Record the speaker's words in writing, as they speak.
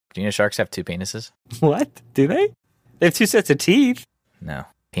Do you know sharks have 2 penises? What? Do they? They have 2 sets of teeth. No,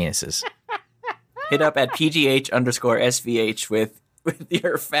 penises. Hit up at PGH_SVH with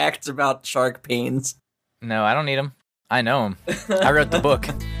your facts about shark pains. No, I don't need them. I know them. I wrote the book.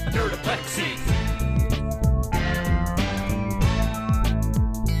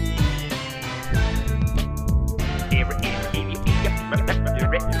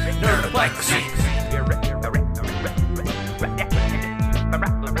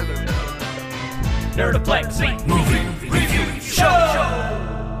 Nerdoplexy Movie Review Show!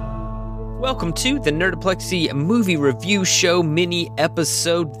 Welcome to the Nerdoplexy Movie Review Show mini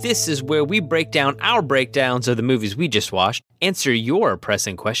episode. This is where we break down our breakdowns of the movies we just watched, answer your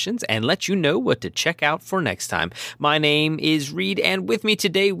pressing questions, and let you know what to check out for next time. My name is Reed, and with me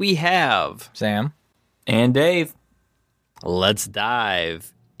today we have... Sam. And Dave. Let's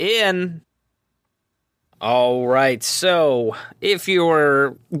dive in. All right, so if you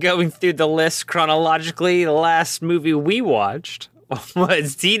were going through the list chronologically, the last movie we watched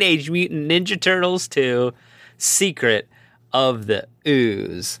was Teenage Mutant Ninja Turtles 2: Secret of the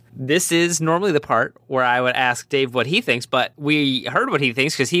Ooze. This is normally the part where I would ask Dave what he thinks, but we heard what he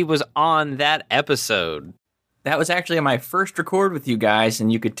thinks because he was on that episode. That was actually my first record with you guys,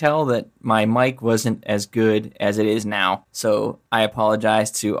 and you could tell that my mic wasn't as good as it is now. So I apologize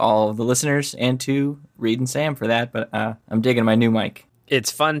to all of the listeners and to Reed and Sam for that, but I'm digging my new mic.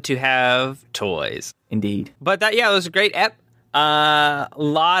 It's fun to have toys. Indeed. But that, it was a great ep. A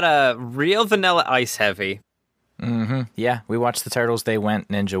lot of real Vanilla Ice heavy. Mm-hmm. Yeah, we watched the Turtles. They went,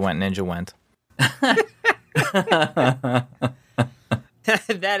 Ninja went, Ninja went.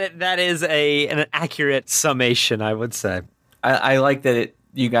 That is an accurate summation, I would say. I like that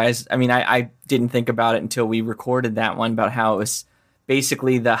you guys, I didn't think about it until we recorded that one, about how it was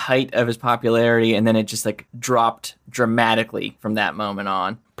basically the height of his popularity, and then it just dropped dramatically from that moment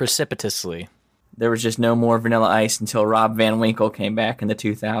on. Precipitously. There was just no more Vanilla Ice until Rob Van Winkle came back in the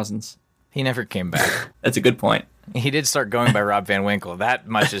 2000s. He never came back. That's a good point. He did start going by Rob Van Winkle. That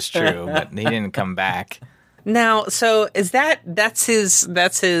much is true, but he didn't come back. Now, so is that's his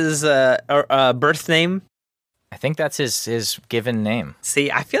birth name? I think that's his given name.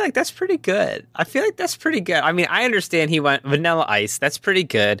 See, I feel like that's pretty good. I mean, I understand he went Vanilla Ice. That's pretty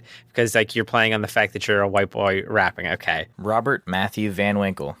good because you're playing on the fact that you're a white boy rapping. Okay. Robert Matthew Van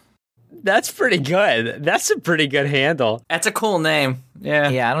Winkle. That's pretty good. That's a pretty good handle. That's a cool name. Yeah.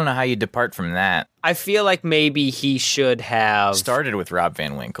 Yeah, I don't know how you depart from that. I feel like maybe he should have started with Rob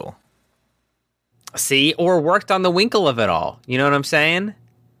Van Winkle. See, or worked on the Winkle of it all. You know what I'm saying?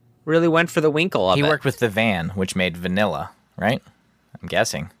 Really went for the Winkle of it. He worked with the Van, which made vanilla, right? I'm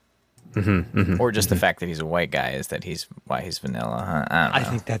guessing. Or just the fact that he's a white guy is that why he's vanilla. I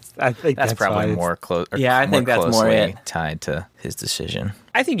don't know. I think that's probably more close. Yeah, I think that's more it. Tied to his decision.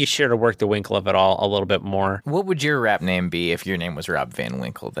 I think you should have worked the Winkle of it all a little bit more. What would your rap name be if your name was Rob Van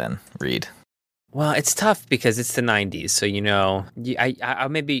Winkle? Then Reed. Well, it's tough because it's the 90s, so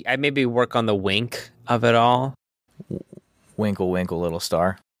I maybe work on the wink of it all. Winkle, winkle, little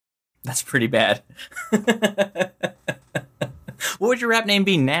star. That's pretty bad. What would your rap name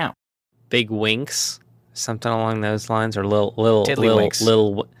be now? Big Winks, something along those lines, or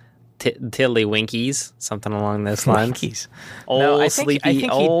little tiddly winkies, something along those lines. Winkies.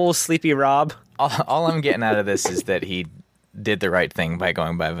 Old sleepy Rob. All I'm getting out of this is that he did the right thing by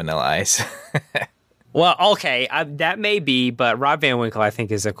going by Vanilla Ice. Well, okay, that may be, but Rob Van Winkle I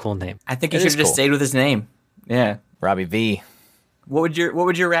think is a cool name. I think he should have just stayed with his name. Yeah, Robbie V. What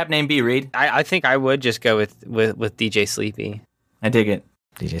would your rap name be, Reed? I think I would just go with DJ Sleepy. I dig it.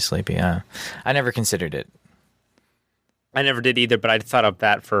 DJ Sleepy. I never considered it. I never did either, but I thought of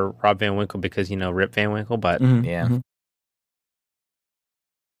that for Rob Van Winkle because Rip Van Winkle. But yeah.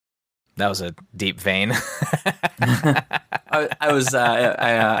 That was a deep vein.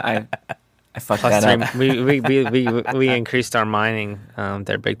 I fucked that up. We increased our mining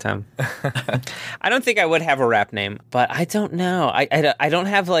there big time. I don't think I would have a rap name, but I don't know. I don't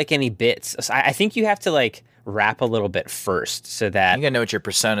have any bits. So I think you have to rap a little bit first so that you gotta know what your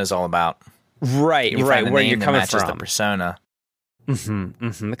persona is all about. Right, where you're coming from. The persona.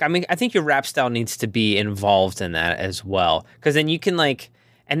 I mean, I think your rap style needs to be involved in that as well, because then you can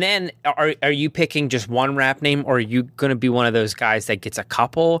and then are you picking just one rap name, or are you going to be one of those guys that gets a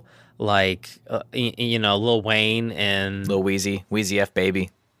couple, Lil Wayne and Lil Wheezy F Baby?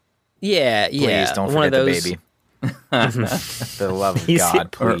 Yeah, please don't forget the baby. For the love of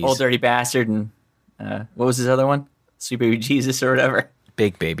God, please. Or Old Dirty Bastard, and what was his other one? Sweet Baby Jesus or whatever.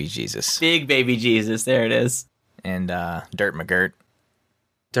 Big Baby Jesus. Big Baby Jesus. There it is. And Dirt McGirt.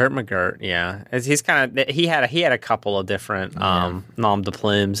 Dirt McGirt, yeah. He's kind of he had a couple of different nom de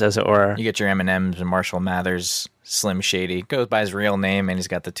plumes, as it were. You get your Eminems and Marshall Mathers, Slim Shady. Goes by his real name, and he's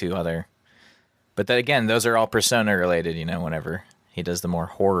got the two other. But then again, those are all Persona related, whenever he does the more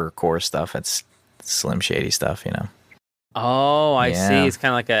horror-core stuff, it's Slim Shady stuff, Oh, I Yeah. see. It's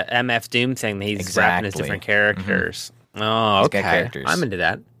kind of like a MF Doom thing that he's wrapping his Exactly. different characters. Oh, He's okay. got characters. I'm into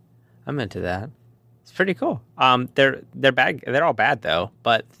that. It's pretty cool. They're bad. They're all bad though,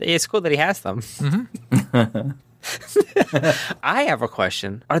 but it's cool that he has them. I have a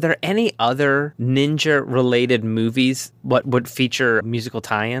question. Are there any other ninja-related movies what would feature musical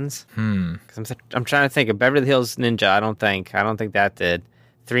tie-ins? 'Cause I'm trying to think of Beverly Hills Ninja. I don't think that did.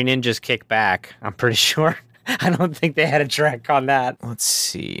 Three Ninjas Kick Back. I'm pretty sure. I don't think they had a track on that. Let's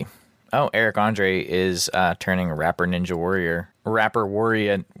see. Oh, Eric Andre is turning Rapper Warrior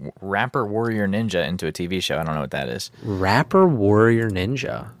Ninja into a TV show. I don't know what that is. Rapper Warrior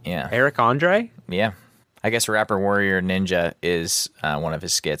Ninja. Yeah. Eric Andre? Yeah. I guess Rapper Warrior Ninja is one of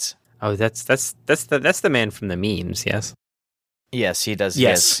his skits. Oh, that's the man from the memes. Yes. Yes, he does.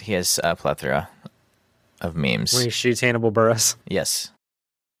 Yes. He has a plethora of memes. When he shoots Hannibal Buress, Yes.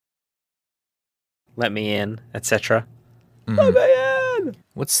 let me in, etc.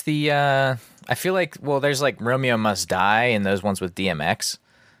 What's the I feel like there's like Romeo Must Die and those ones with DMX.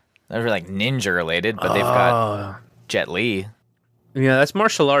 Those are like ninja related, but they've got Jet Li. Yeah, that's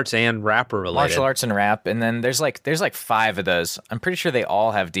martial arts and rapper related. Martial arts and rap, and then there's like 5 of those. I'm pretty sure they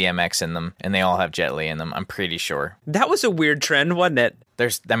all have DMX in them, and they all have Jet Li in them. I'm pretty sure. That was a weird trend, wasn't it?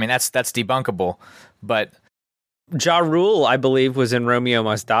 That's debunkable, but Ja Rule, I believe, was in Romeo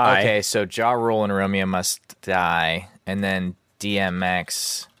Must Die. okay. So Ja Rule and Romeo Must Die, and then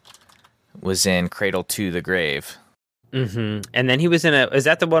DMX was in Cradle to the Grave. Mm-hmm. And then he was in is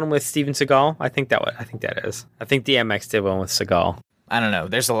that the one with Steven Seagal? I think that is. I think DMX did one with Seagal. I don't know.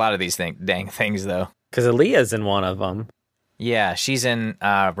 There's a lot of these dang things though. Because Aaliyah's in one of them. Yeah, she's in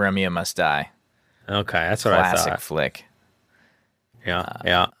Romeo Must Die. Okay, that's what Classic I thought. flick.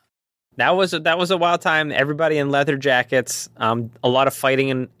 Yeah. That was a wild time. Everybody in leather jackets. A lot of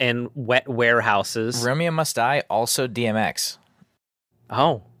fighting in wet warehouses. Romeo Must Die, also DMX.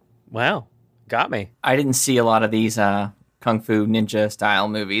 Oh, wow. Got me. I didn't see a lot of these kung fu ninja style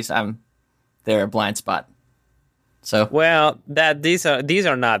movies. They're a blind spot. So Well, these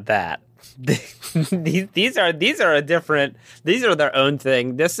are not that. these are a different. These are their own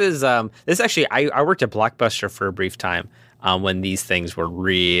thing. This actually. I worked at Blockbuster for a brief time when these things were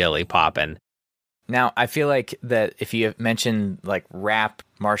really popping. Now, I feel like that if you mentioned like rap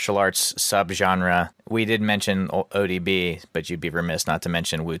martial arts subgenre, we did mention ODB, but you'd be remiss not to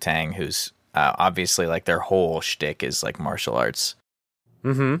mention Wu-Tang, who's obviously like their whole shtick is like martial arts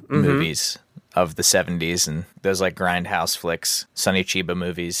movies of the 70s and those like grindhouse flicks, Sonny Chiba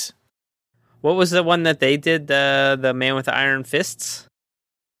movies. What was the one that they did? The Man with the Iron Fists?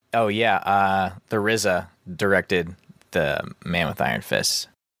 Oh yeah, the RZA directed the Man with Iron Fists.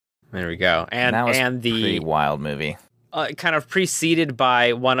 There we go. And that was and the pretty wild movie. kind of preceded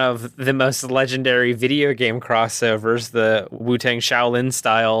by one of the most legendary video game crossovers, the Wu-Tang Shaolin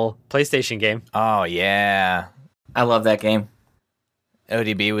style PlayStation game. Oh yeah, I love that game.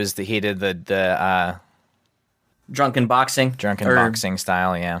 ODB was he did the Drunken boxing. drunken Or boxing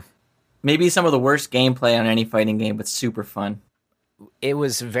style. Yeah, Maybe some of the worst gameplay on any fighting game, but super fun. it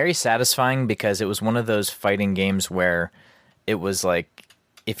was very satisfying because it was one of those fighting games where it was like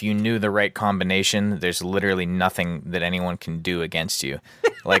if you knew the right combination, there's literally nothing that anyone can do against you.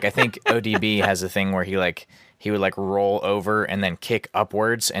 Like I think ODB has a thing where he would like roll over and then kick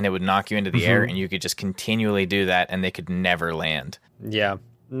upwards and it would knock you into the air and you could just continually do that and they could never land. Yeah.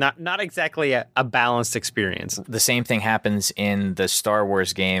 Not exactly a balanced experience. The same thing happens in the Star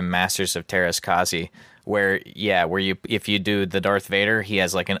Wars game Masters of Terras Kazi, where you if you do the Darth Vader, he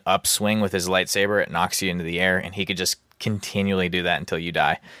has like an upswing with his lightsaber, it knocks you into the air and he could just continually do that until you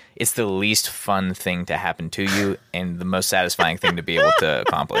die. It's the least fun thing to happen to you and the most satisfying thing to be able to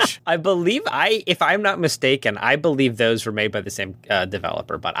accomplish. I believe if I'm not mistaken, I believe those were made by the same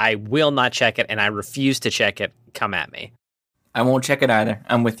developer, but I will not check it and I refuse to check it. Come at me. I won't check it either.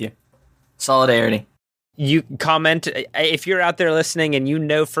 I'm with you. Solidarity. You comment if you're out there listening and you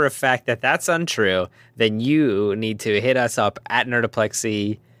know for a fact that that's untrue, then you need to hit us up at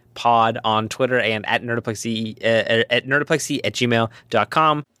Nerdoplexy Pod on Twitter and at Nerdoplexy at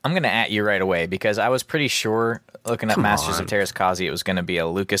nerdoplexy@gmail.com. I'm going to at you right away because I was pretty sure looking at Masters of Terras Kazi it was going to be a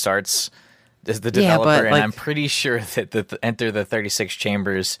LucasArts as the developer, and I'm pretty sure that the Enter the 36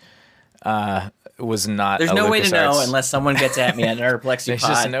 Chambers was not. There's a no way to know LucasArts. unless someone gets at me at NerdPlexyPod. There's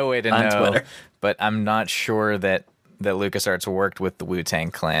just no way to on know. Twitter. But I'm not sure that that LucasArts worked with the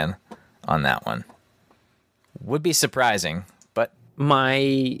Wu-Tang Clan on that one. Would be surprising, but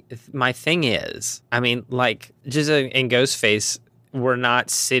My thing is, I mean, like, Jizza and Ghostface were not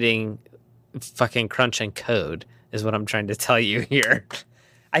sitting fucking crunching code, is what I'm trying to tell you here.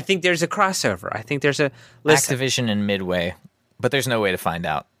 I think there's a crossover. I think there's a Activision and Midway, but there's no way to find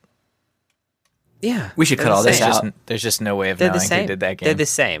out. Yeah, We should cut all this out. There's just no way of They're the knowing same. who did that game. They're the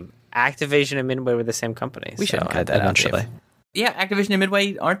same. Activision and Midway were the same company. We shouldn't cut that out, eventually. Dave. Yeah, Activision and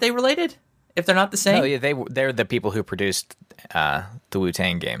Midway, aren't they related? If they're not the same? No, yeah, they're the people who produced the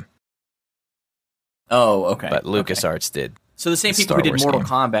Wu-Tang game, Oh, okay. but okay. LucasArts did. So the same the people Star who did Wars Mortal game.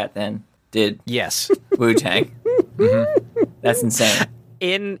 Kombat then did Yes. Wu-Tang. That's insane.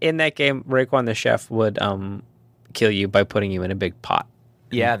 In that game, Raekwon the chef would kill you by putting you in a big pot.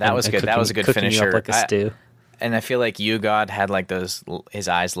 Yeah, that and- was and good. That was a good cooking finisher. You up like a stew. And I feel like God had like his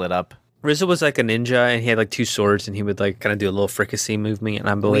eyes lit up. RZA was like a ninja, and he had like two swords, and he would like kind of do a little fricassee movement. And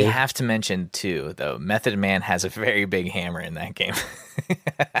I We believe have to mention too, though, Method Man has a very big hammer in that game,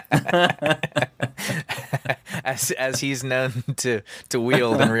 as he's known to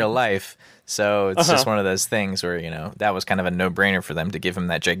wield in real life. So it's just one of those things where that was kind of a no-brainer for them to give him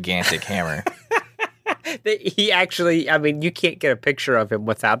that gigantic hammer. he actually, I mean, you can't get a picture of him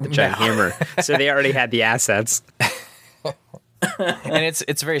without the giant hammer, so they already had the assets. And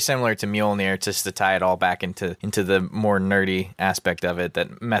it's very similar to Mjolnir, just to tie it all back into the more nerdy aspect of it.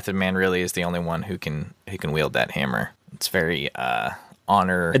 That Method Man really is the only one who can wield that hammer. It's very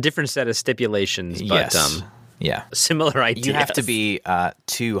honor. A different set of stipulations, but Yes. Yeah. similar ideas. You have to be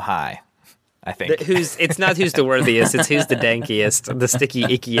too high, I think. It's not who's the worthiest; it's who's the dankiest, the sticky,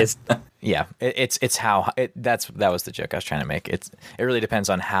 ickiest. Yeah, it's how that was the joke I was trying to make. It really depends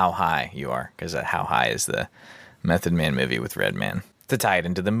on how high you are, because how high is the Method Man movie with Redman, to tie it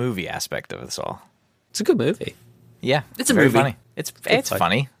into the movie aspect of this all. It's a good movie. Yeah, It's a very movie. funny. It's fun.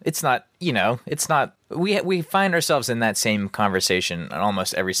 funny. It's not, it's not. We find ourselves in that same conversation on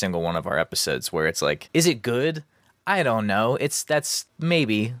almost every single one of our episodes, where it's like, is it good? I don't know. That's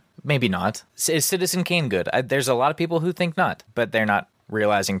maybe not. Is Citizen Kane good? There's a lot of people who think not, but they're not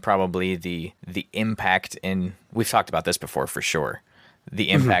realizing probably the impact in. We've talked about this before for sure.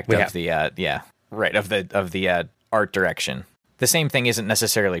 The impact we of have. the art direction. The same thing isn't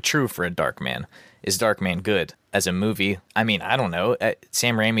necessarily true for a Darkman. Is Darkman good as a movie? I mean, I don't know.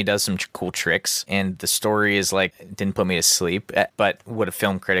 Sam Raimi does some cool tricks, and the story is like, didn't put me to sleep. But would a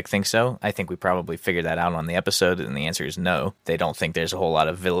film critic think so? I think we probably figured that out on the episode, and the answer is no. They don't think there's a whole lot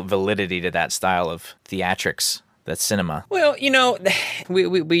of validity to that style of theatrics. That's cinema. Well,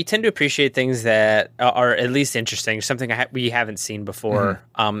 we tend to appreciate things that are at least interesting, something we haven't seen before.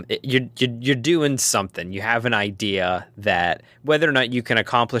 You're doing something. You have an idea that whether or not you can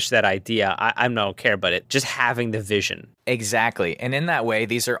accomplish that idea, I don't care. But just having the vision. Exactly. And in that way,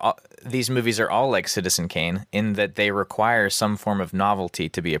 these movies are all like Citizen Kane in that they require some form of novelty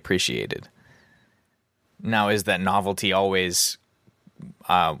to be appreciated. Now, is that novelty always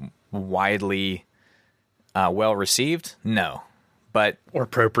widely well received? No. But Or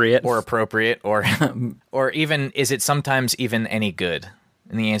appropriate. or even, is it sometimes even any good?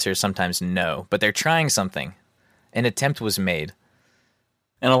 And the answer is sometimes no. But they're trying something. An attempt was made.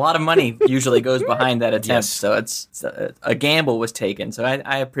 And a lot of money usually goes behind that attempt. Yes. So it's a gamble was taken. So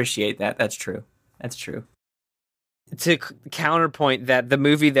I appreciate that. That's true. That's true. To counterpoint that, the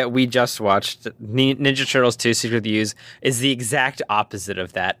movie that we just watched, Ninja Turtles 2 Secret of the Ooze, is the exact opposite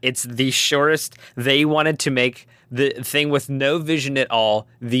of that. It's the shortest. They wanted to make the thing with no vision at all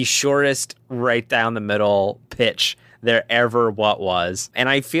the shortest, right down the middle pitch there ever was. And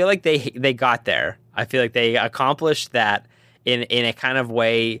I feel like they got there. I feel like they accomplished that in a kind of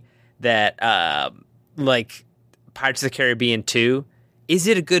way that, like Pirates of the Caribbean 2, is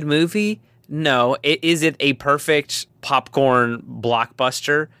it a good movie? No. Is it a perfect popcorn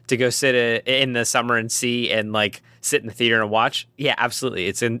blockbuster to go sit in the summer and see and like sit in the theater and watch? Yeah, absolutely.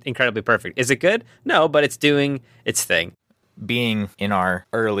 It's incredibly perfect. Is it good? No, but it's doing its thing. Being in our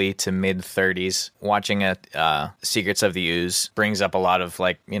early to mid 30s, watching Secrets of the Ooze brings up a lot of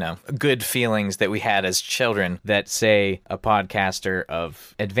good feelings that we had as children. That, say, a podcaster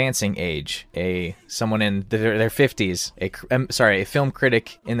of advancing age, someone in their 50s, a film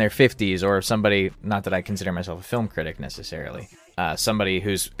critic in their 50s, or somebody, not that I consider myself a film critic necessarily, somebody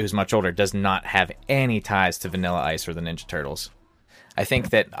who's much older, does not have any ties to Vanilla Ice or the Ninja Turtles. I think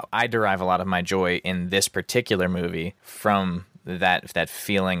that I derive a lot of my joy in this particular movie from that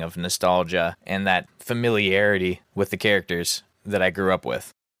feeling of nostalgia and that familiarity with the characters that I grew up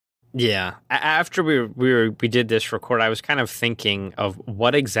with. Yeah. After we did this record, I was kind of thinking of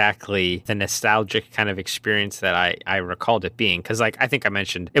what exactly the nostalgic kind of experience that I recalled it being. Because, like, I think I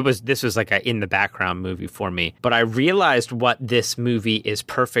mentioned, this was like a in the background movie for me. But I realized what this movie is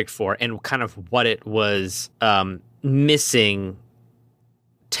perfect for and kind of what it was missing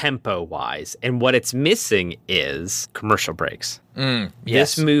tempo wise. And what it's missing is commercial breaks. Yes.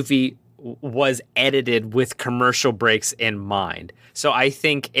 This movie was edited with commercial breaks in mind. So I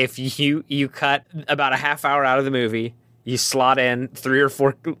think if you cut about a half hour out of the movie, you slot in 3 or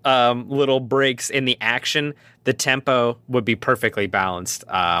 4 little breaks in the action, the tempo would be perfectly balanced.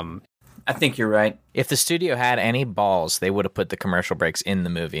 I think you're right. If the studio had any balls, they would have put the commercial breaks in the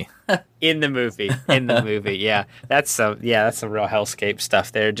movie. In the movie, yeah, that's some real hellscape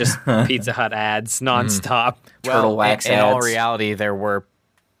stuff there. Just Pizza Hut ads nonstop. Turtle wax in ads. all reality, there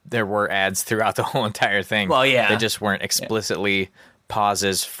were ads throughout the whole entire thing. Well, yeah. They just weren't explicitly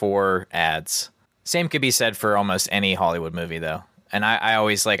pauses for ads. Same could be said for almost any Hollywood movie, though. And I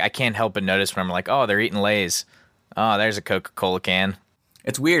always, like, I can't help but notice when I'm like, oh, they're eating Lay's. Oh, there's a Coca-Cola can.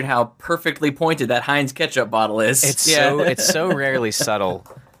 It's weird how perfectly pointed that Heinz ketchup bottle is. It's so rarely subtle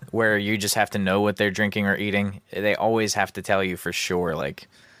where you just have to know what they're drinking or eating. They always have to tell you for sure, like,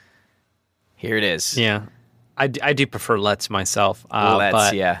 here it is. Yeah. I do prefer Let's myself.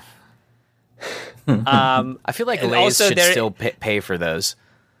 Let's, yeah. I feel like Lay's also should still pay for those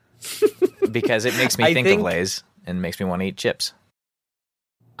because it makes me think of Lay's and makes me want to eat chips.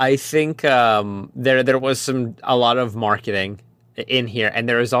 I think there was a lot of marketing in here, and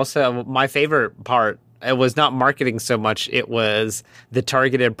there was also my favorite part. It was not marketing so much; it was the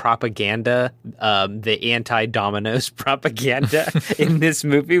targeted propaganda. The anti-Domino's propaganda in this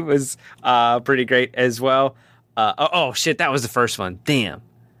movie was pretty great as well. Oh shit, that was the first one. Damn.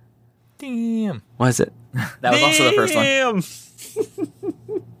 Was it? That was also the first one.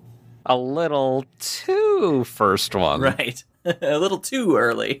 A little too first one. Right. A little too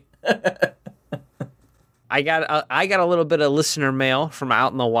early. I got a little bit of listener mail from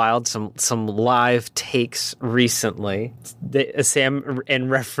out in the wild, some live takes recently. Sam, in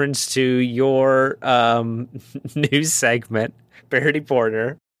reference to your news segment, Parody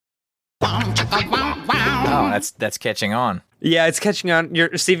Porter. Oh, that's catching on. Yeah, it's catching on. You're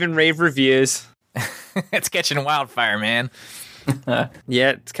receiving rave reviews. It's catching wildfire, man.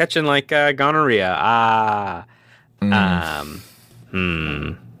 Yeah, it's catching like gonorrhea.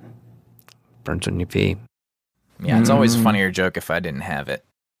 Burns on your pee. Yeah, it's always a funnier joke if I didn't have it.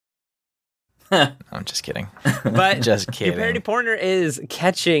 I'm just kidding. But just kidding. Your Parody Porter is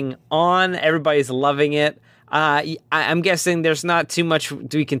catching on. Everybody's loving it. I'm guessing there's not too much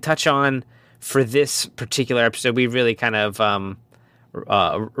we can touch on for this particular episode. We really kind of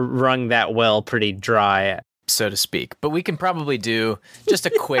wrung that well pretty dry, so to speak. But we can probably do just a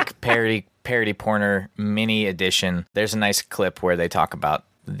quick parody Porter mini edition. There's a nice clip where they talk about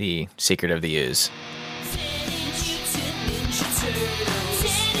the Secret of the Ooze.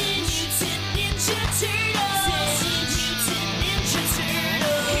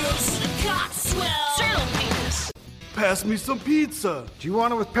 Pass me some pizza. Do you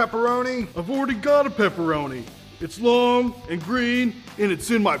want it with pepperoni? I've already got a pepperoni. It's long and green, and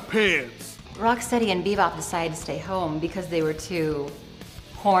it's in my pants. Rocksteady and Bebop decided to stay home because they were too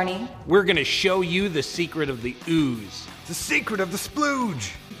horny. We're gonna show you the secret of the ooze. The secret of the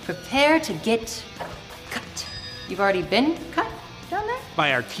splooge. Prepare to get cut. You've already been cut down there?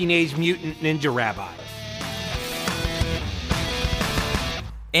 By our Teenage Mutant Ninja Rabbi.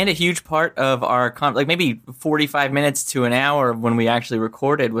 And a huge part of our, like maybe 45 minutes to an hour when we actually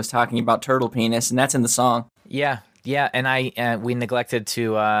recorded was talking about turtle penis, and that's in the song. Yeah, and we neglected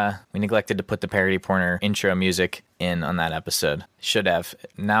to put the Parody Porter intro music in on that episode. Should have.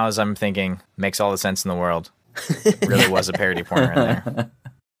 Now, as I'm thinking, makes all the sense in the world. Really was a Parody Porter in there.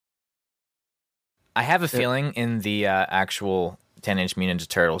 I have a feeling in the actual 10-inch Mutant Ninja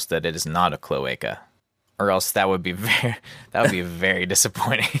Turtles that it is not a cloaca. Or else that would be very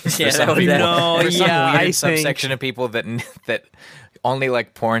disappointing. For some weird subsection of people that only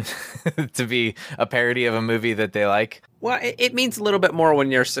like porn to be a parody of a movie that they like. Well, it means a little bit more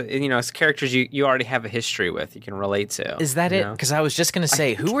when you're, it's characters you already have a history with, you can relate to. Is that it? Because I was just going to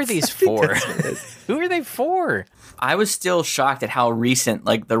say, who are these for? Who are they for? I was still shocked at how recent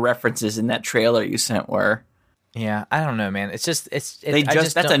like the references in that trailer you sent were. Yeah, I don't know, man. That's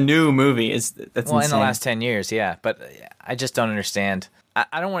a new movie. That's insane. In the last 10 years, yeah. But I just don't understand.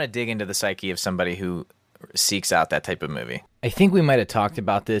 I don't want to dig into the psyche of somebody who seeks out that type of movie. I think we might have talked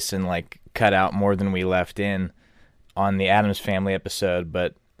about this and like cut out more than we left in on the Addams Family episode.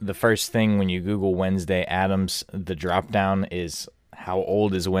 But the first thing when you Google Wednesday Addams, the drop down is how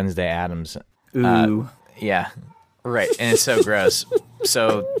old is Wednesday Addams? Ooh. Yeah, right. And it's so gross.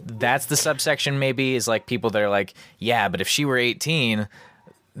 So that's the subsection maybe is like people that are like, yeah, but if she were 18,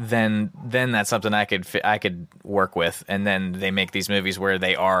 then that's something I could work with. And then they make these movies where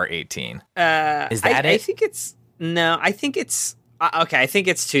they are 18. Is that it? I think it's no. I think it's okay. I think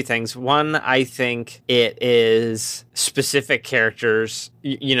it's two things. One, I think it is specific characters,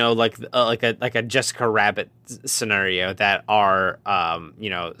 like a Jessica Rabbit scenario that are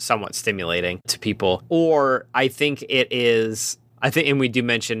somewhat stimulating to people. Or I think it is. And we do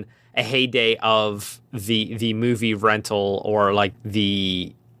mention a heyday of the movie rental or like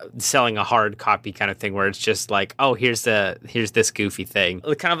the selling a hard copy kind of thing where it's just like, oh, here's this goofy thing.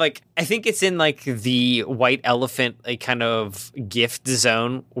 Kind of like, I think it's in like the white elephant kind of gift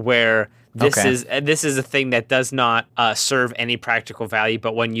zone where this is a thing that does not serve any practical value,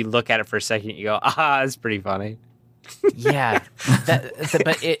 but when you look at it for a second, you go, it's pretty funny. Yeah,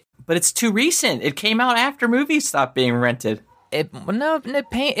 but it's too recent. It came out after movies stopped being rented. It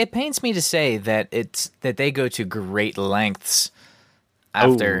pains me to say that they go to great lengths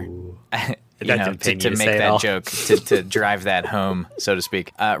after to make that joke to drive that home, so to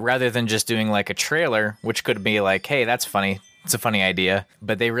speak, rather than just doing like a trailer, which could be like, hey, that's funny. It's a funny idea,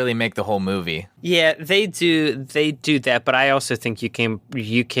 but they really make the whole movie. Yeah, they do that, but I also think you can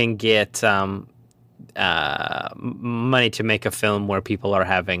get money to make a film where people are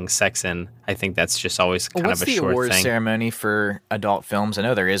having sex in. I think that's just always kind of a short thing. What's the awards ceremony for adult films? I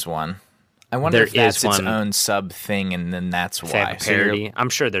know there is one. I wonder if that's its own sub thing, and then that's why. Parody. I'm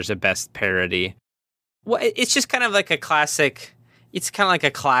sure there's a best parody. Well, it's just kind of like a classic. It's kind of like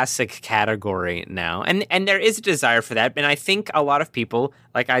a classic category now, and there is a desire for that. And I think a lot of people,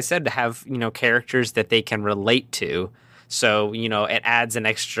 like I said, have characters that they can relate to. So it adds an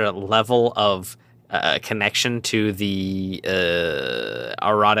extra level of connection to the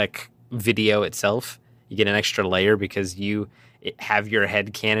erotic video itself. You get an extra layer because you have your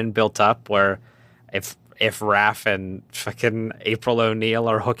headcanon built up where if Raph and fucking April O'Neil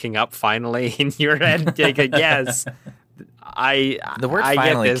are hooking up finally in your head, yes. The word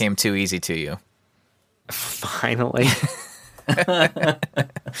finally came too easy to you. Finally. Well,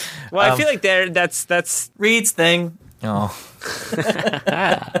 I feel like that's Reed's thing. Oh.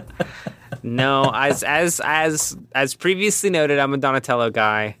 No, as previously noted, I'm a Donatello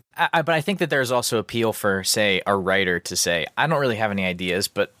guy. But I think that there's also appeal for, say, a writer to say, I don't really have any ideas,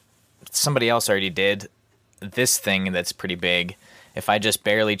 but somebody else already did this thing that's pretty big. If I just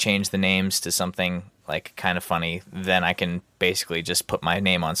barely change the names to something like kind of funny, then I can basically just put my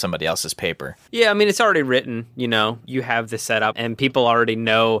name on somebody else's paper. Yeah, I mean, it's already written, you have the setup and people already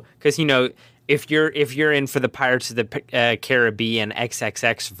know, because, if you're in for the Pirates of the Caribbean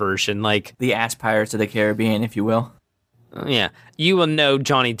XXX version, like the ass Pirates of the Caribbean, if you will. Yeah, you will know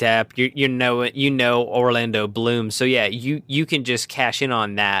Johnny Depp. You know Orlando Bloom. So yeah, you can just cash in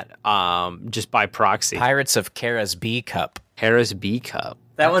on that just by proxy. Pirates of Kara's B Cup. Kara's B Cup.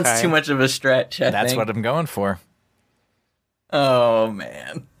 That one's too much of a stretch. That's what I'm going for. Oh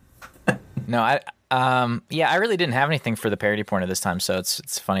man. No, I really didn't have anything for the parody porn at this time, so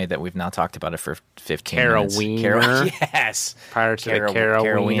it's funny that we've now talked about it for 15 minutes. Wiener. Yes. Pirates of the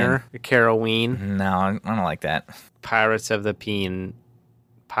Cara Wiener. Cara Ween. No, I don't like that. Pirates of Peen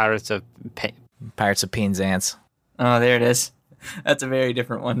Zance. Oh, there it is. That's a very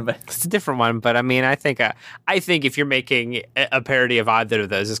different one, but it's a different one. But I mean, I think if you're making a parody of either of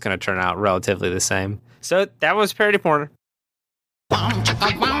those, it's going to turn out relatively the same. So that was parody porn.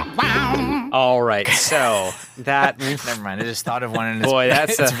 All right, so that never mind. I just thought of one, and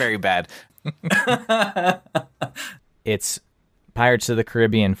it's very bad. It's Pirates of the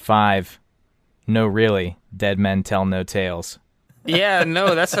Caribbean 5. No, really, Dead Men Tell No Tales. Yeah,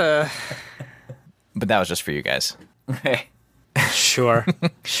 no, that's a. But that was just for you guys. Okay. Sure.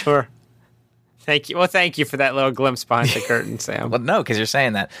 Thank you. Well, thank you for that little glimpse behind the curtain, Sam. Well, no, because you're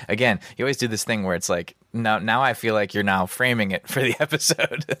saying that again. You always do this thing where it's like, now I feel like you're now framing it for the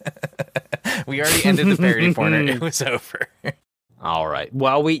episode. We already ended the parody corner. It was over. All right.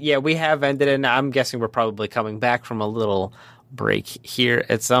 Well, we have ended, and I'm guessing we're probably coming back from a little break here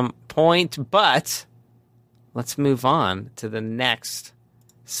at some point. But let's move on to the next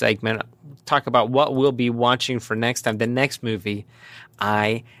segment. Talk about what we'll be watching for next time. The next movie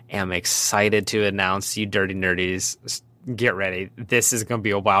I am excited to announce, you dirty nerdies. Get ready. This is going to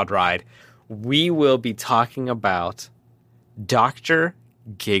be a wild ride. We will be talking about Dr.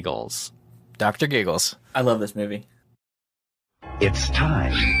 Giggles. Dr. Giggles. I love this movie. It's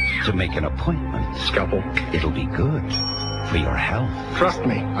time to make an appointment. Scalpel. It'll be good for your health. Trust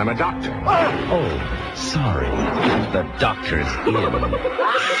me, I'm a doctor. Oh, sorry. The doctor's in.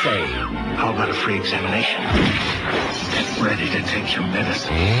 Say, How about a free examination? Get ready to take your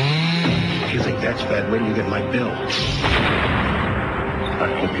medicine. If you think that's bad, wait till you get my bill.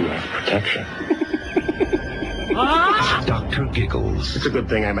 I hope you have protection. Dr. Giggles. It's a good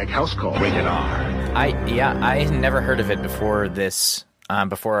thing I make house calls. Rated R. I never heard of it before this,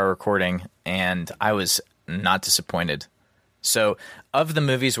 before our recording, and I was not disappointed. So, of the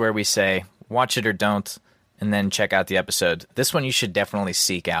movies where we say watch it or don't, and then check out the episode, this one you should definitely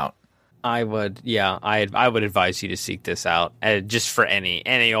seek out. I would advise you to seek this out, just for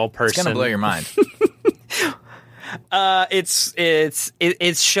any old person. It's gonna blow your mind.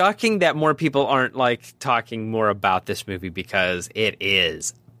 It's shocking that more people aren't like talking more about this movie because it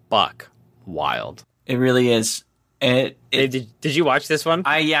is buck wild. It really is. Did you watch this one?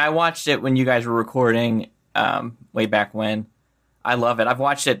 I watched it when you guys were recording, way back when. I love it. I've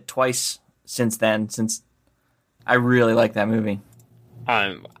watched it twice since then. Since I really like that movie.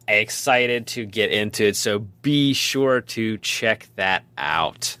 I'm excited to get into it, so be sure to check that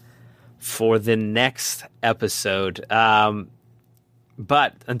out for the next episode.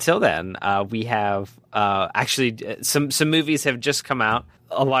 But until then, we have actually some movies have just come out.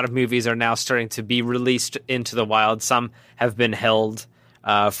 A lot of movies are now starting to be released into the wild. Some have been held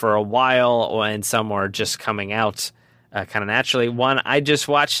for a while, and some are just coming out kind of naturally. One I just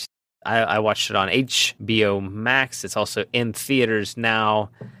watched. I watched it on HBO Max. It's also in theaters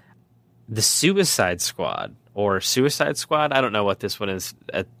now. The Suicide Squad, or Suicide Squad. I don't know what this one is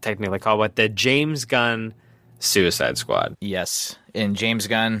technically called, but the James Gunn Suicide Squad. Yes, in James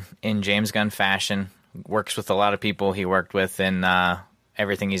Gunn fashion, works with a lot of people he worked with in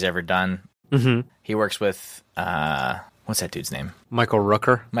everything he's ever done. Mm-hmm. He works with what's that dude's name? Michael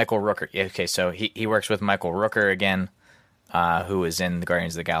Rooker. Michael Rooker. Yeah, okay, so he works with Michael Rooker again, who was in the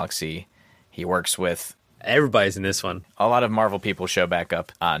Guardians of the Galaxy. He works with everybody's in this one. A lot of Marvel people show back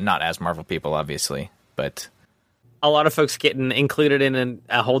up. Not as Marvel people, obviously, but a lot of folks getting included in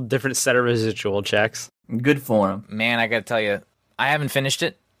a whole different set of residual checks. Good for him. Man, I gotta tell you, I haven't finished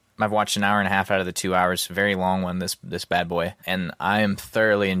it. I've watched an hour and a half out of the 2 hours. Very long one, this bad boy. And I am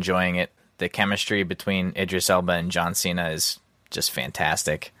thoroughly enjoying it. The chemistry between Idris Elba and John Cena is just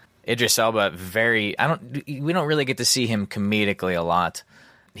fantastic. Idris Elba, we don't really get to see him comedically a lot.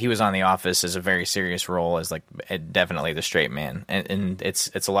 He was on The Office as a very serious role, as like definitely the straight man, and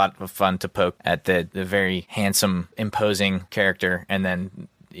it's a lot of fun to poke at the very handsome, imposing character, and then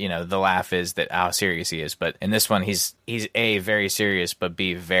the laugh is that how serious he is. But in this one, he's A, very serious, but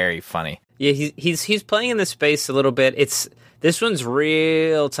B, very funny. Yeah, he's playing in the space a little bit. This one's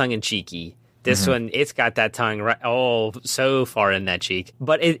real tongue in cheeky. This one, it's got that tongue right, so far in that cheek.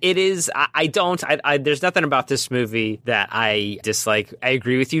 But it is, there's nothing about this movie that I dislike. I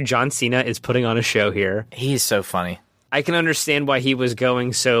agree with you. John Cena is putting on a show here. He's so funny. I can understand why he was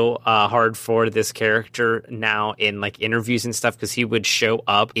going so hard for this character now in like interviews and stuff, because he would show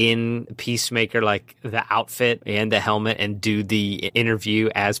up in Peacemaker, like the outfit and the helmet, and do the interview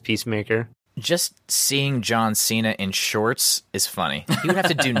as Peacemaker. Just seeing John Cena in shorts is funny. He would have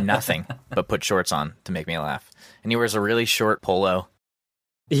to do nothing but put shorts on to make me laugh. And he wears a really short polo.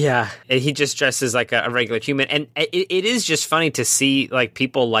 Yeah, he just dresses like a regular human. And it is just funny to see like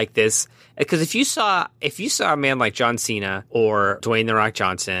people like this. Because if you saw a man like John Cena or Dwayne The Rock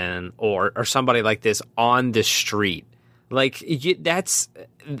Johnson or somebody like this on the street, like that's,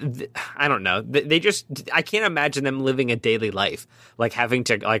 I don't know. I can't imagine them living a daily life, like having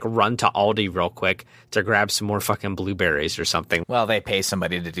to like run to Aldi real quick to grab some more fucking blueberries or something. Well, they pay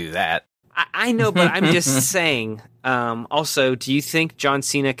somebody to do that. I know, but I'm just saying. Also, do you think John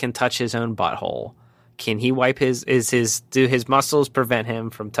Cena can touch his own butthole? Can he wipe do his muscles prevent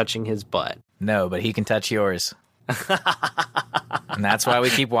him from touching his butt? No, but he can touch yours. And that's why we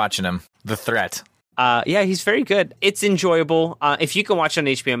keep watching him. The Threat. Yeah, he's very good. It's enjoyable. If you can watch on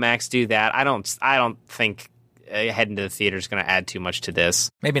HBO Max, do that. I don't think heading to the theater is going to add too much to this.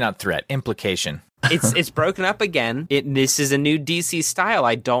 Maybe not Threat. Implication. It's broken up again. This is a new DC style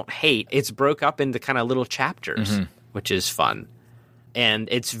I don't hate. It's broke up into kind of little chapters, which is fun. And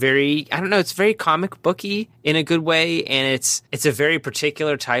it's very, I don't know, it's very comic booky in a good way. And it's a very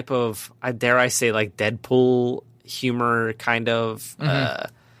particular type of, dare I say, like Deadpool humor kind of,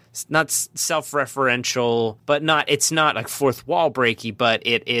 not self-referential, but it's not like fourth wall breaky, but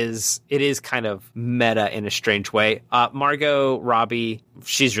it is kind of meta in a strange way. Margot Robbie,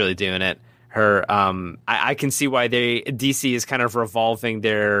 she's really doing it. Her, I can see why DC is kind of revolving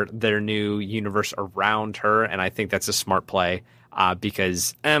their new universe around her, and I think that's a smart play.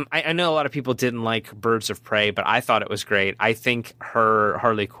 because I know a lot of people didn't like Birds of Prey, but I thought it was great. I think her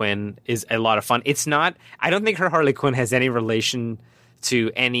Harley Quinn is a lot of fun. It's not. I don't think her Harley Quinn has any relation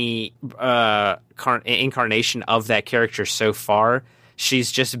to any incarnation of that character so far.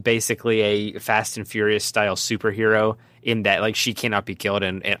 She's just basically a Fast and Furious style superhero in that, like, she cannot be killed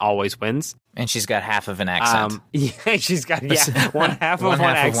and always wins. And she's got half of an accent. Yeah, she's got one half of one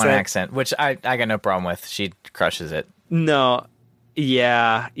accent, which I got no problem with. She crushes it. No,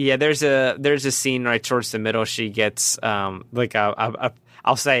 yeah. There's a scene right towards the middle. She gets like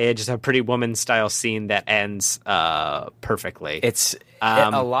I'll say just a Pretty Woman style scene that ends perfectly. It's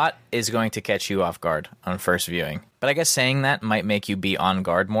a lot is going to catch you off guard on first viewing, but I guess saying that might make you be on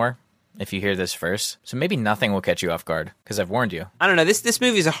guard more if you hear this first. So maybe nothing will catch you off guard because I've warned you. I don't know. This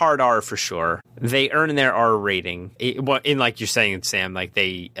movie is a hard R for sure. They earn their R rating. In like you're saying, Sam, like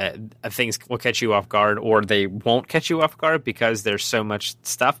they things will catch you off guard or they won't catch you off guard because there's so much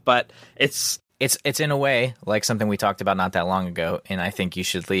stuff. But it's in a way like something we talked about not that long ago, and I Think You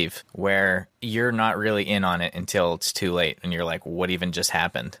Should Leave, where you're not really in on it until it's too late, and you're like, "What even just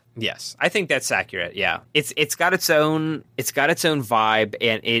happened?" Yes, I think that's accurate. Yeah, it's got its own vibe,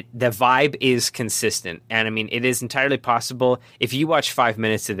 and the vibe is consistent. And I mean, it is entirely possible if you watch 5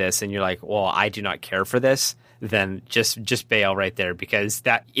 minutes of this and you're like, "Well, I do not care for this," then just bail right there because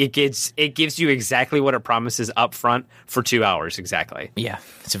that it gives you exactly what it promises up front for 2 hours exactly. Yeah,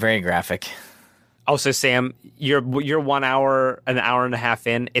 it's very graphic. Also, Sam, you're 1 hour, an hour and a half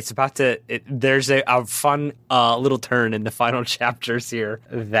in. It's about to. There's a fun little turn in the final chapters here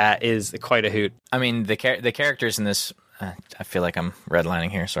that is quite a hoot. I mean, the characters in this. I feel like I'm redlining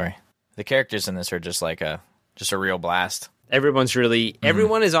here. Sorry. The characters in this are just like a real blast. Everyone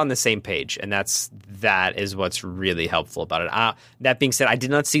is on the same page, and that is what's really helpful about it. That being said, I did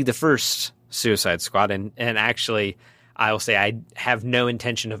not see the first Suicide Squad, and actually, I will say I have no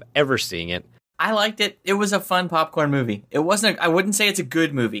intention of ever seeing it. I liked it. It was a fun popcorn movie. It wasn't. I wouldn't say it's a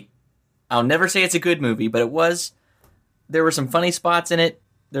good movie. I'll never say it's a good movie, but it was. There were some funny spots in it.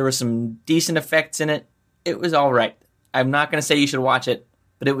 There were some decent effects in it. It was all right. I'm not going to say you should watch it,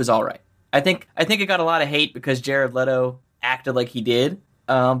 but it was all right. I think it got a lot of hate because Jared Leto acted like he did,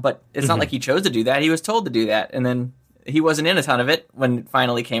 but it's not like he chose to do that. He was told to do that, and then he wasn't in a ton of it when it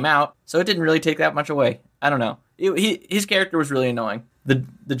finally came out, so it didn't really take that much away. I don't know. His character was really annoying.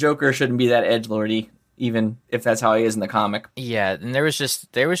 The Joker shouldn't be that edgelordy, even if that's how he is in the comic. Yeah, and there was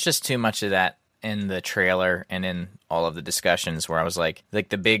just too much of that in the trailer and in all of the discussions where I was like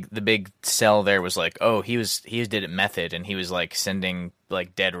the big sell there was like, oh, he did it method, and he was like sending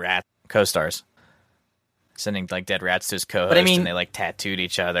like dead rat co-stars. Sending like dead rats to his co-host, and they like tattooed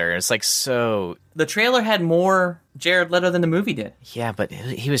each other. It's like so. The trailer had more Jared Leto than the movie did. Yeah, but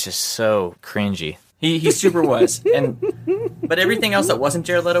he was just so cringy. He super was, but everything else that wasn't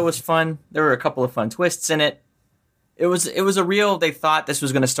Jared Leto was fun. There were a couple of fun twists in it. It was a real. They thought this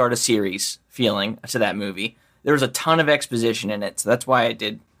was going to start a series feeling to that movie. There was a ton of exposition in it, so that's why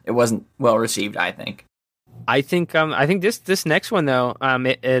it wasn't well received. I think this next one though,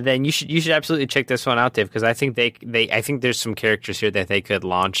 then you should absolutely check this one out, Dave, because I think I think there's some characters here that they could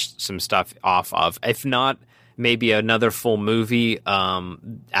launch some stuff off of. If not, maybe another full movie.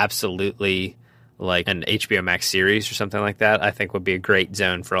 Absolutely. Like an HBO Max series or something like that, I think would be a great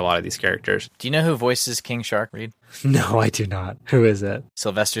zone for a lot of these characters. Do you know who voices King Shark, Reed? No, I do not. Who is it?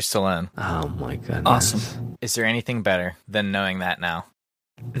 Sylvester Stallone. Oh my goodness. Awesome. Is there anything better than knowing that now?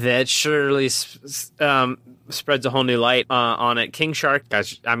 That surely spreads a whole new light on it. King Shark,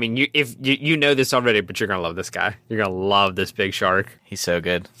 guys, I mean, you know this already, but you're going to love this guy. You're going to love this big shark. He's so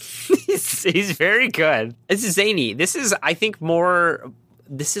good. he's very good. This is zany. This is, I think, more...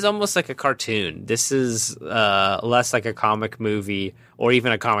 This is almost like a cartoon. This is less like a comic movie or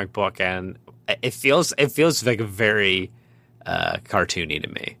even a comic book, and it feels like a very cartoony to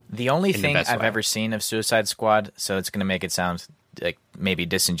me. The only thing I've ever seen of Suicide Squad, so it's going to make it sound like maybe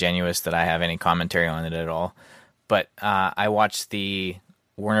disingenuous that I have any commentary on it at all, but I watched the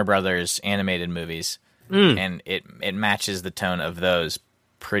Warner Brothers animated movies, and it matches the tone of those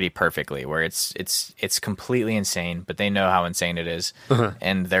pretty perfectly, where it's completely insane, but they know how insane it is,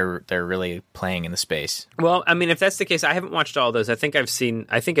 and they're really playing in the space. Well, I mean, if that's the case, I haven't watched all those. I think I've seen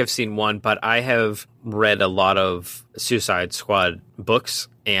one, but I have read a lot of Suicide Squad books,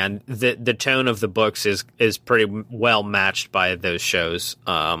 and the tone of the books is pretty well matched by those shows,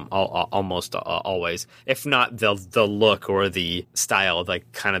 almost always. If not the look or the style,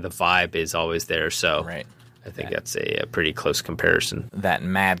 like kind of the vibe is always there. So right. I think that's a pretty close comparison. That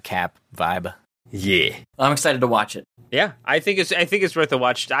madcap vibe. Yeah. I'm excited to watch it. Yeah, I think it's worth a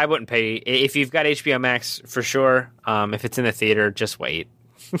watch. I wouldn't pay if you've got HBO Max for sure. If it's in the theater, just wait.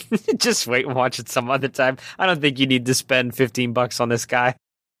 Just wait and watch it some other time. I don't think you need to spend $15 on this guy.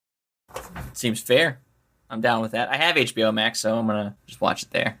 Seems fair. I'm down with that. I have HBO Max, so I'm gonna just watch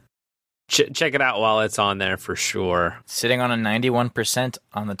it there. Check it out while it's on there for sure. Sitting on a 91%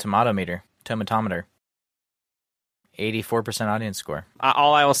 on the tomatometer. 84% audience score.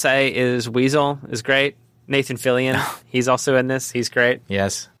 All I will say is Weasel is great. Nathan Fillion, he's also in this. He's great.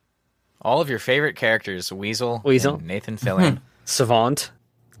 Yes. All of your favorite characters, Weasel, and Nathan Fillion. Savant,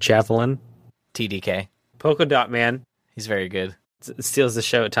 Javelin, TDK. Polka Dot Man. He's very good. Steals the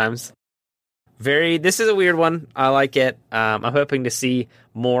show at times. This is a weird one. I like it. I'm hoping to see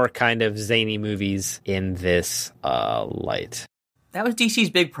more kind of zany movies in this light. That was DC's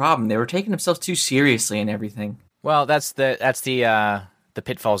big problem. They were taking themselves too seriously and everything. Well, that's the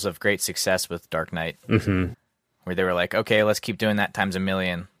pitfalls of great success with Dark Knight, where they were like, okay, let's keep doing that times a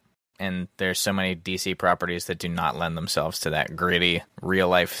million. And there's so many DC properties that do not lend themselves to that gritty real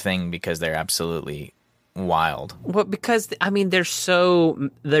life thing because they're absolutely wild. Well, because I mean they're so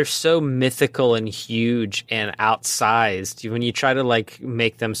mythical and huge and outsized. When you try to like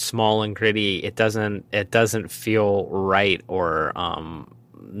make them small and gritty, it doesn't feel right or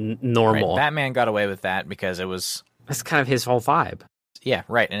normal. Right. Batman got away with that because that's kind of his whole vibe. Yeah,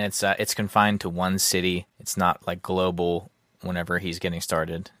 right. And it's confined to one city. It's not like global whenever he's getting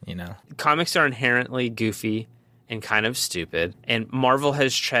started, you know. Comics are inherently goofy and kind of stupid, and Marvel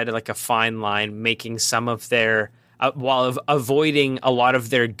has treaded like a fine line, making some of their while avoiding a lot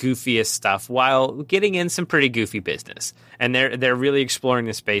of their goofiest stuff while getting in some pretty goofy business. And they're really exploring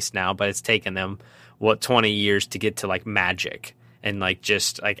the space now, but it's taken them 20 years to get to like magic and like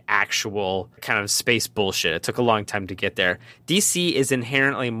just like actual kind of space bullshit. It took a long time to get there. DC is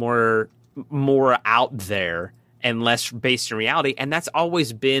inherently more out there and less based in reality, and that's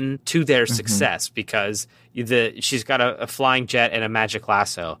always been to their success because she's got a flying jet and a magic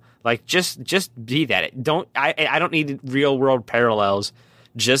lasso. Like just be that. I don't need real world parallels.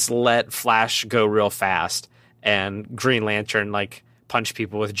 Just let Flash go real fast and Green Lantern like punch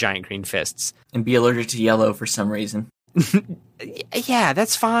people with giant green fists and be allergic to yellow for some reason. Yeah,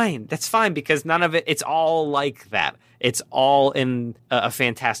 that's fine. That's fine because none of it's all like that. It's all in a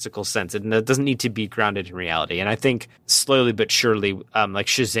fantastical sense, and it doesn't need to be grounded in reality. And I think slowly but surely, like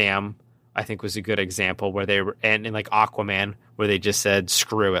Shazam, I think was a good example where they were, and like Aquaman, where they just said,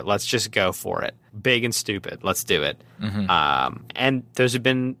 "Screw it, let's just go for it, big and stupid, let's do it." And those have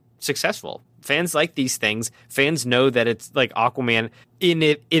been successful. Fans like these things. Fans know that it's like Aquaman in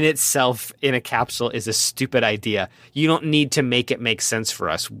itself in a capsule is a stupid idea. You don't need to make it make sense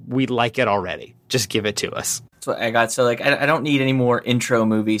for us. We like it already. Just give it to us. That's what I got. So like, I don't need any more intro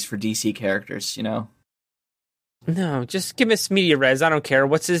movies for DC characters, you know? No, just give us media res. I don't care.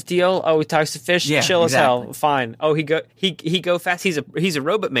 What's his deal? Oh, he talks to fish. Yeah, chill exactly. as hell. Fine. Oh, he go fast. He's a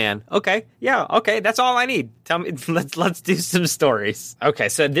robot man. Okay, yeah. Okay, that's all I need. Tell me. Let's do some stories. Okay,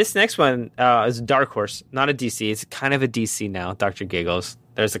 so this next one is a Dark Horse, not a DC. It's kind of a DC now. Dr. Giggles.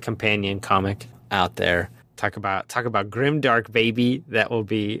 There's a companion comic out there. Talk about grimdark, baby. That will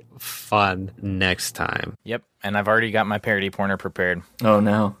be fun next time. Yep, and I've already got my parody pointer prepared. Oh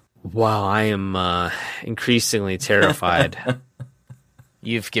no. Wow, I am increasingly terrified.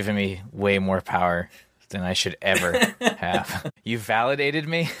 You've given me way more power than I should ever have. You validated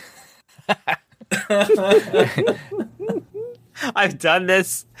me. I've done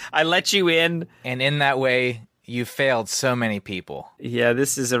this. I let you in. And in that way, you failed so many people. Yeah,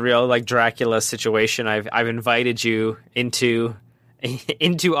 this is a real like Dracula situation. I've invited you into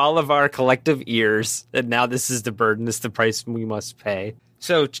all of our collective ears. And now this is the burden. This is the price we must pay.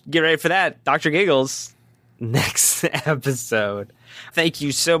 So get ready for that. Dr. Giggles, next episode. Thank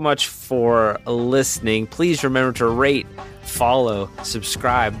you so much for listening. Please remember to rate, follow,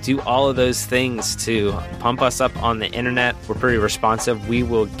 subscribe, do all of those things to pump us up on the internet. We're pretty responsive. We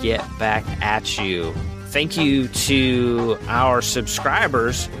will get back at you. Thank you to our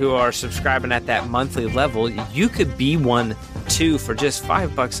subscribers who are subscribing at that monthly level. You could be one too for just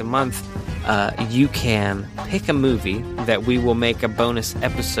 $5 a month. You can pick a movie that we will make a bonus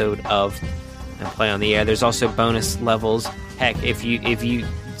episode of and play on the air. There's also bonus levels. Heck, if you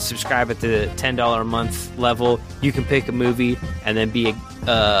subscribe at the $10 a month level, you can pick a movie and then be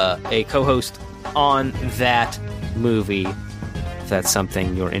a co-host on that movie. If that's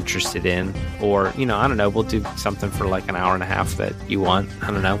something you're interested in, or I don't know, we'll do something for like an hour and a half that you want.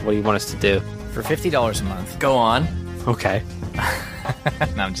 I don't know. What do you want us to do? For $50 a month. Go on. Okay.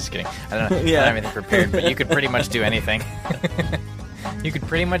 No, I'm just kidding. I don't know. I don't have anything prepared, but you could pretty much do anything. You could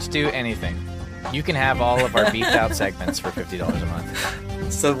pretty much do anything. You can have all of our beefed out segments for $50 a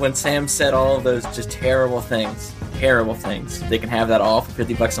month. So when Sam said all of those just terrible things, they can have that all for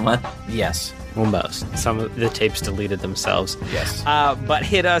 $50 a month? Yes. Almost. Some of the tapes deleted themselves. Yes. But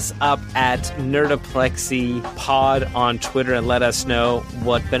hit us up at Nerdoplexy Pod on Twitter and let us know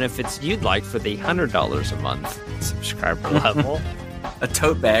what benefits you'd like for the $100 a month subscriber level. A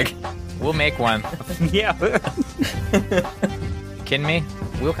tote bag. We'll make one. Yeah. Kidding me?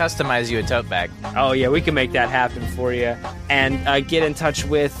 We'll customize you a tote bag. Oh, yeah, we can make that happen for you. And get in touch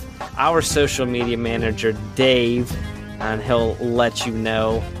with our social media manager, Dave, and he'll let you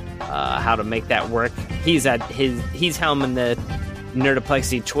know how to make that work. He's helming the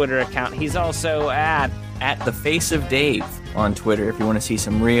Nerdoplexy Twitter account. He's also at The Face of Dave on Twitter if you want to see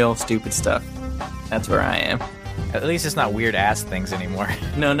some real stupid stuff. That's where I am. At least it's not weird ass things anymore.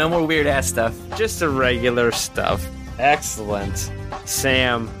 No more weird ass stuff. just the regular stuff. Excellent.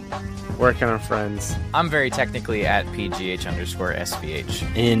 Sam, where can our friends? I'm very technically at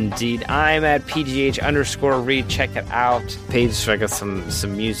PGH_SVH. Indeed. I'm at PGH_read. Check it out. Page, so I got some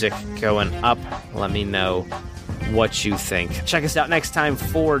music going up. Let me know what you think. Check us out next time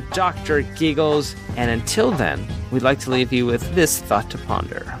for Dr. Giggles. And until then, we'd like to leave you with this thought to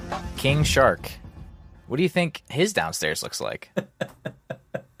ponder. King Shark. What do you think his downstairs looks like?